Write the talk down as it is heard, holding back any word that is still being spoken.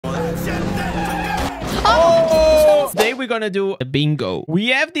we're gonna do a bingo. We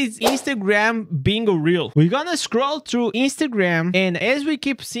have this Instagram bingo reel. We're gonna scroll through Instagram, and as we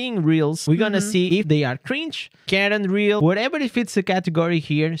keep seeing reels, we're gonna see if they are cringe, Karen reel, whatever it fits the category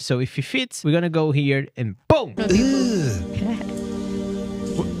here. So if it fits, we're gonna go here and boom.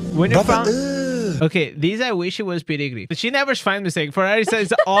 When you found... Okay, these I wish it was Perikri. She never finds mistake. Ferrari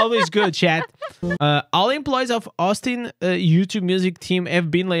says it's always good, chat. All employees of Austin YouTube music team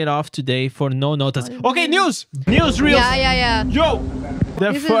have been laid off today for no notice. Okay, news! News reels! Yeah. Yo!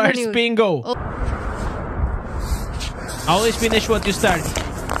 The This first is the bingo. Oh. Always finish what you start.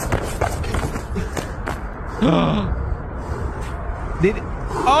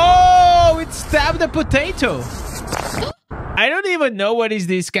 Oh, it stabbed the potato. I don't even know what is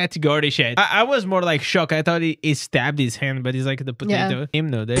this category, chat. I was more like shocked. I thought it stabbed his hand, but it's like the potato. Him,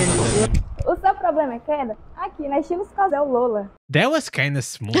 no, there you go. O seu problema é queda? Aqui, na estilo Casel Lola. That was kind of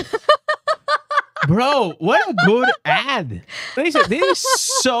smooth. Bro, what a good ad. Listen, this is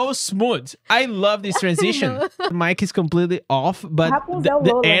so smooth. I love this transition. The mic is completely off, but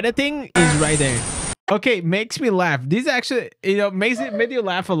the editing is right there. Okay, makes me laugh. This actually, made you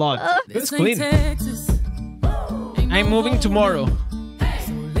laugh a lot. It's clean. I'm moving tomorrow.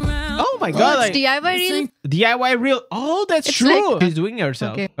 Oh my god. It's DIY reel? DIY reel. Oh, that's true. She's doing it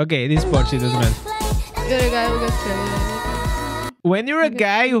herself. Okay, this part she doesn't matter. You're a guy who gets When you're a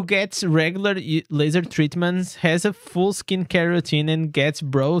guy who gets regular laser treatments, has a full skincare routine, and gets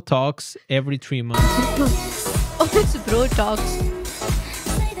bro talks every 3 months. Oh, it's bro talks.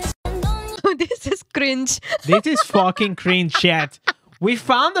 This is cringe. This is fucking cringe, chat. We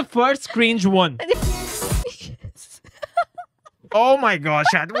found the first cringe one. Oh my god,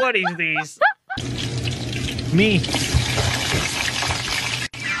 chat. What is this? Me.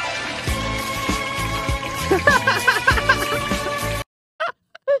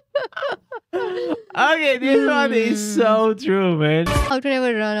 Okay, this one is so true, man. How to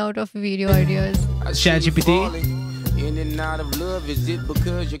never run out of video ideas. ChatGPT.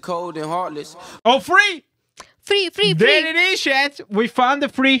 Oh, free! Free. There it is, chat. We found the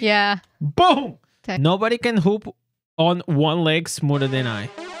free. Yeah. Boom! Nobody can hoop on one leg smoother than I.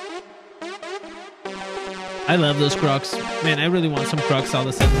 I love those Crocs. Man, I really want some Crocs all of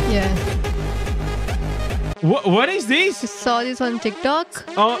a sudden. Yeah. What is this? I saw this on TikTok.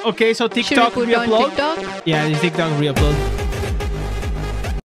 Oh, okay. So TikTok Should we put re-upload? on TikTok? Yeah, this TikTok re-upload.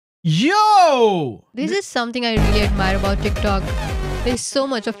 Yo! This is something I really admire about TikTok. There's so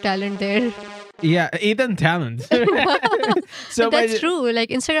much of talent there. Yeah, hidden talent. So that's true. Like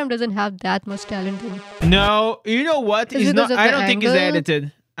Instagram doesn't have that much talent in. No, you know what? Is it because of I the don't think it's angle?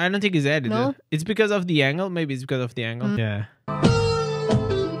 edited. I don't think it's edited. No? It's because of the angle. Maybe it's because of the angle. Yeah.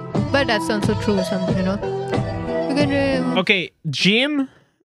 But that's also true. Something, you know. You can. Okay, gym.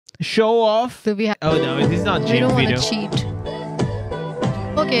 Show off. So we have. Oh no, this is not gym We don't video. want to cheat.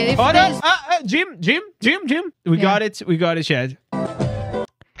 Okay. If Oh there's... no! Gym. We got it. We got it, Chad.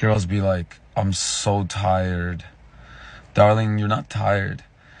 Girls be like, I'm so tired. Darling, you're not tired.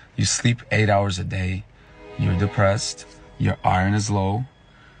 You sleep 8 hours a day. You're depressed. Your iron is low.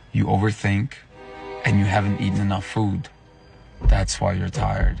 You overthink. And you haven't eaten enough food. That's why you're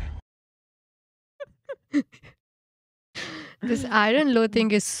tired. This iron low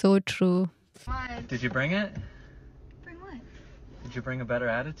thing is so true. Did you bring it? Bring what? Did you bring a better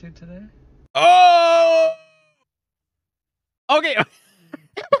attitude today? Oh! Okay.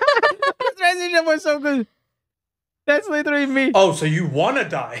 The transition was so good. That's literally me. Oh, so you wanna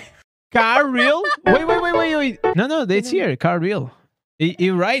die? Car reel? Wait. No, that's here. Car reel.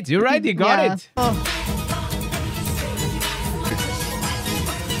 You're right. You got it. Oh.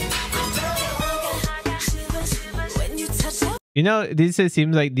 You know, this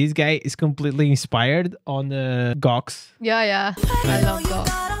seems like this guy is completely inspired on the Gox. Yeah. I love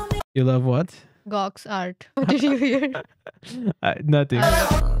Gox. You love what? Gox art. What did you hear? Nothing.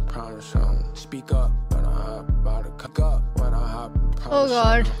 Oh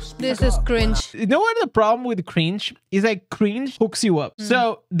god, this is cringe. You know what the problem with cringe is? Like cringe hooks you up.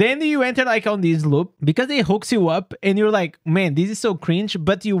 So then you enter like on this loop because it hooks you up and you're like, man, this is so cringe,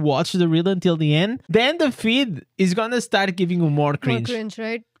 but you watch the reel until the end. Then the feed is gonna start giving you more cringe. More cringe,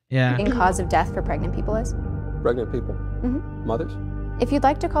 right? Yeah. The cause of death for pregnant people is? Pregnant people? Mothers? If you'd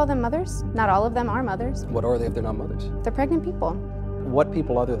like to call them mothers, not all of them are mothers. What are they if they're not mothers? They're pregnant people. What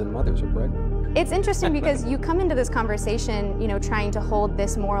people other than mothers are pregnant? It's interesting because you come into this conversation, you know, trying to hold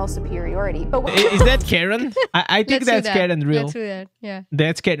this moral superiority. But Is that Karen? I think that's Karen real. Let's do that. Yeah.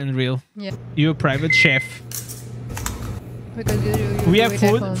 That's Karen real. Yeah. You're a private chef. Because you We have do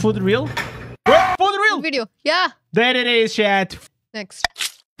it at home. food reel. Food reel. Video. Yeah. There it is, chat. Next.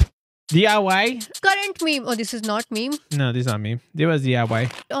 DIY? Current meme. Oh, this is not meme. No, this is not meme. It was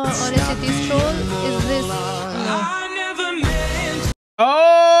DIY. On a city stroll. Is this? No.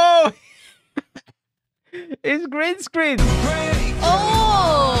 Oh! It's green screen.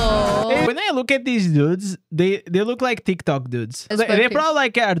 Oh! When I look at these dudes, they look like TikTok dudes. That's They perfect. probably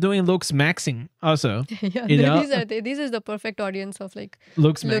like are doing looks maxing also. Yeah, You know? this is the perfect audience of like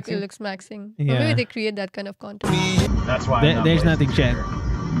Looks maxing. looks maxing. Yeah. Or maybe they create that kind of content. That's why. I'm not There's wasting nothing, chat. here.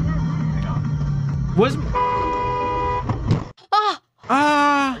 Hang on. Was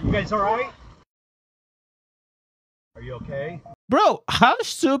Ah! You guys all right? Are you okay? Bro, how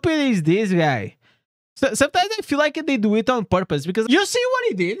stupid is this guy? So, sometimes I feel like they do it on purpose because you see what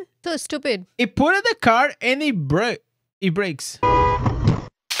he did? So stupid. He put in the car and he breaks.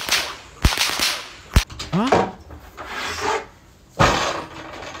 Huh?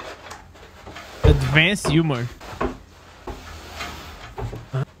 Advanced humor.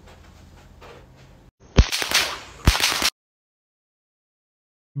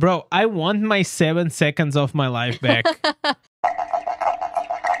 Bro, I want my 7 seconds of my life back.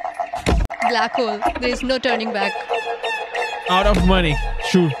 Black hole. There is no turning back. Out of money.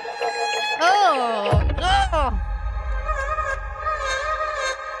 Sure. Oh! Oh!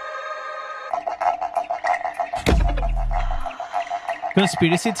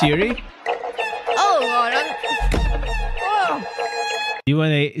 Conspiracy theory? Oh God! Oh! You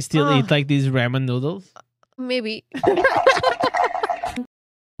want to still eat like these ramen noodles? Maybe.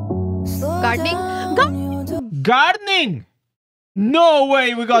 Gardening? Gardening! No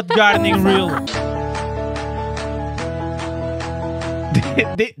way we got gardening real.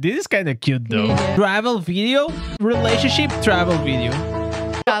 This is kind of cute though. Yeah. Travel video? Relationship travel video.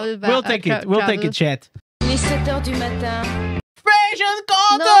 Travel back. We'll take it. We'll take it, chat. Les 7 heures du matin. Fashion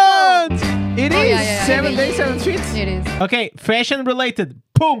content! It is Oh, yeah. 7 days, 7 tweets. It is. Okay, fashion related.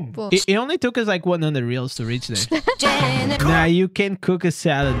 Boom! Boom. It only took us like 100 reels to reach there. Now you can cook a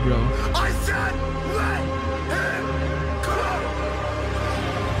salad, bro.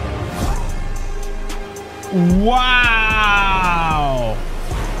 Wow!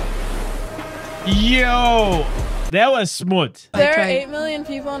 Yo! That was smooth. There are tried. 8 million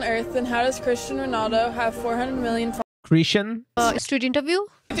people on Earth, then how does Cristiano Ronaldo have 400 million followers? Christian? Street interview?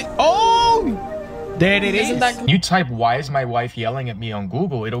 Oh! There it is. Isn't that You type, "Why is my wife yelling at me?" on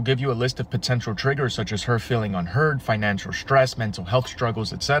Google, it'll give you a list of potential triggers such as her feeling unheard, financial stress, mental health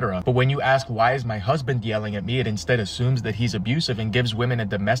struggles, etc. But when you ask, "Why is my husband yelling at me?" it instead assumes that he's abusive and gives women a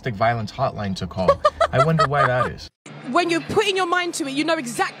domestic violence hotline to call. I wonder why that is. When you're putting your mind to it, you know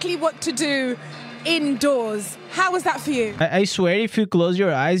exactly what to do indoors. How was that for you? I swear if you close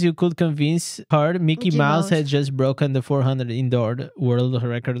your eyes, you could convince her Mickey Mouse had just broken the 400 indoor world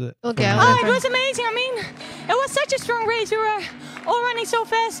record. Okay. Oh, it was amazing. I mean, it was such a strong race. We were all running so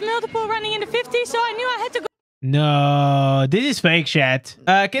fast, multiple running in the 50s, so I knew I had to go. No, this is fake chat.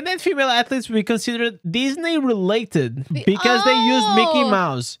 Can that female athletes be considered Disney related because they used Mickey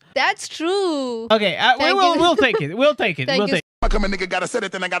Mouse? That's true. Okay, we'll take it. We'll take it. We'll take it. I come a nigga gotta set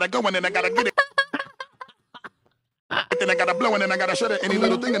it, then I gotta go, and then I gotta get it. Then I gotta blow, and then I gotta shut it. Any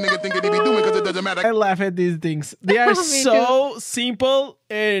little thing a nigga think that he be doing, because it doesn't matter. I laugh at these things. They are Me so simple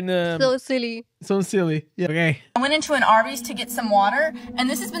and So silly. so silly. Yeah. Okay. I went into an Arby's to get some water, and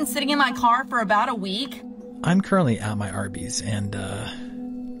this has been sitting in my car for about a week. I'm currently at my Arby's, and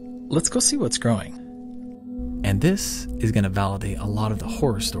let's go see what's growing. And this is going to validate a lot of the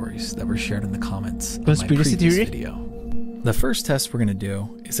horror stories that were shared in the comments of my Conspiracy previous theory? video. The first test we're going to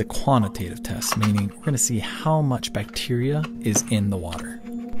do is a quantitative test, meaning we're going to see how much bacteria is in the water.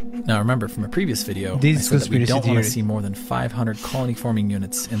 Now remember, from a previous video, This I is said that we conspiracy don't want theory. to see more than 500 colony-forming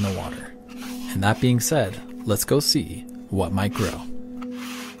units in the water. And that being said, let's go see what might grow.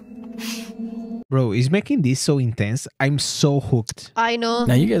 Bro, he's making this so intense. I'm so hooked. I know.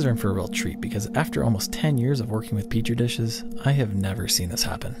 Now you guys are in for a real treat because after almost 10 years of working with petri dishes, I have never seen this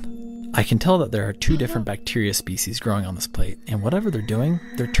happen. I can tell that there are 2 different bacteria species growing on this plate, and whatever they're doing,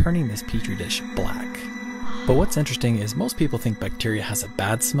 they're turning this petri dish black. But what's interesting is most people think bacteria has a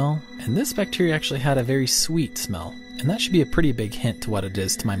bad smell, and this bacteria actually had a very sweet smell, and that should be a pretty big hint to what it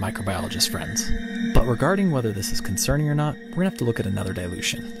is to my microbiologist friends. But regarding whether this is concerning or not, we're gonna have to look at another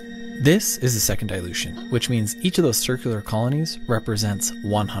dilution. This is the second dilution, which means each of those circular colonies represents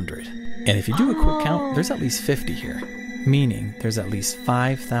 100. And if you do a quick count, there's at least 50 here, meaning there's at least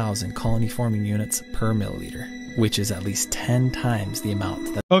 5,000 colony-forming units per milliliter, which is at least 10 times the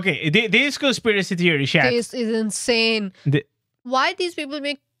amount that... Okay, this conspiracy theory, chat. This is insane. Why these people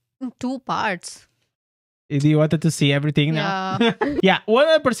make 2 parts? Do you wanted to see everything now? Yeah. Yeah,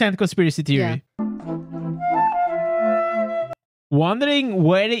 100% conspiracy theory. Wondering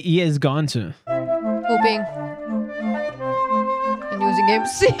where he has gone to. Pooping. And using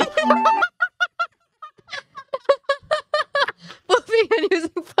MC. Pooping and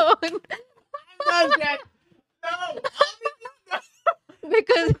using phone.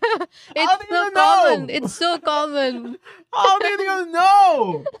 Because it's so common. It's so common. How did you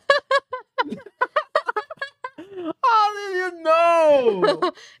know? How did you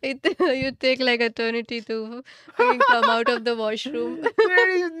know? You take like eternity to come out of the washroom. There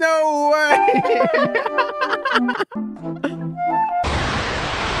is no way.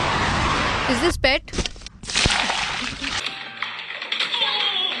 Is this pet?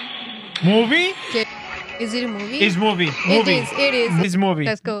 Movie? Okay. Is it a movie? It's movie. It is. It is. It's movie.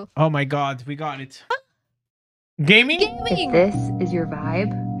 Let's go. Oh my god, we got it. Gaming? Gaming. If this is your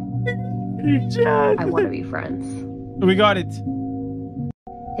vibe, I want to be friends. We got it.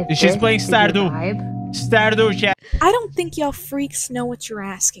 If She's this playing is your Stardew. vibe, Stardew chat. I don't think y'all freaks know what you're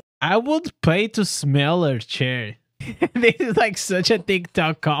asking. I would pay to smell her chair. This is like such a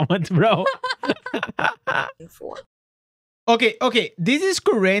TikTok comment, bro. Okay. This is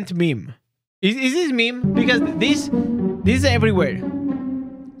current meme. Is this meme? Because this is everywhere.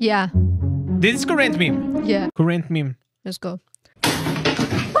 Yeah. This is current meme. Yeah. Current meme. Let's go.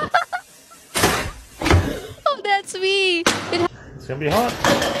 Oh, that's me. It's gonna be hot.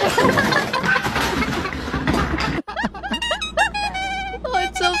 Oh,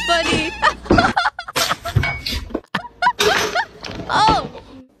 it's so funny. Oh.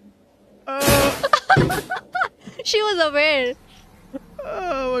 She was aware.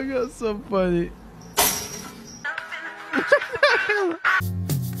 Oh my god, so funny.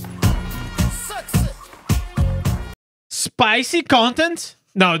 Spicy content?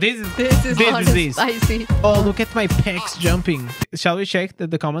 No, this is not spicy. Oh, look at my pecs jumping. Shall we check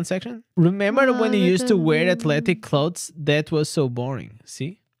the comment section? Remember when you used to wear athletic clothes? That was so boring.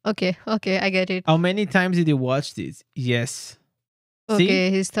 See? Okay, I get it. How many times did you watch this? Yes. Okay,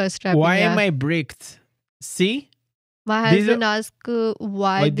 See? he's thirst trapping. Why am I bricked? See? My husband asked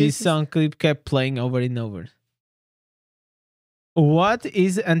why this song clip kept playing over and over. What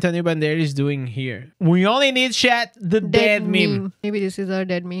is Antonio Banderas doing here? We only need chat the dead meme. Maybe this is our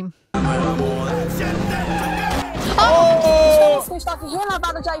dead meme. Oh!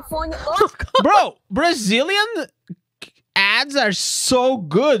 Bro, Brazilian ads are so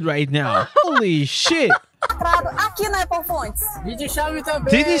good right now. Holy shit.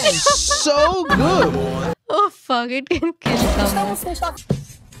 This is so good. Oh fuck, it can kill someone.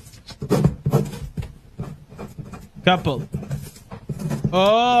 Couple.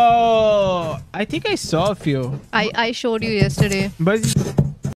 Oh, I think I saw a few. I showed you yesterday. But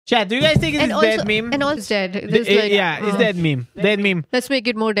chat, do you guys think it's dead meme? And also it's dead. It's dead meme. Dead meme. Let's make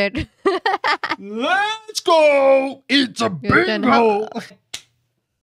it more dead. Let's go. It's a bingo.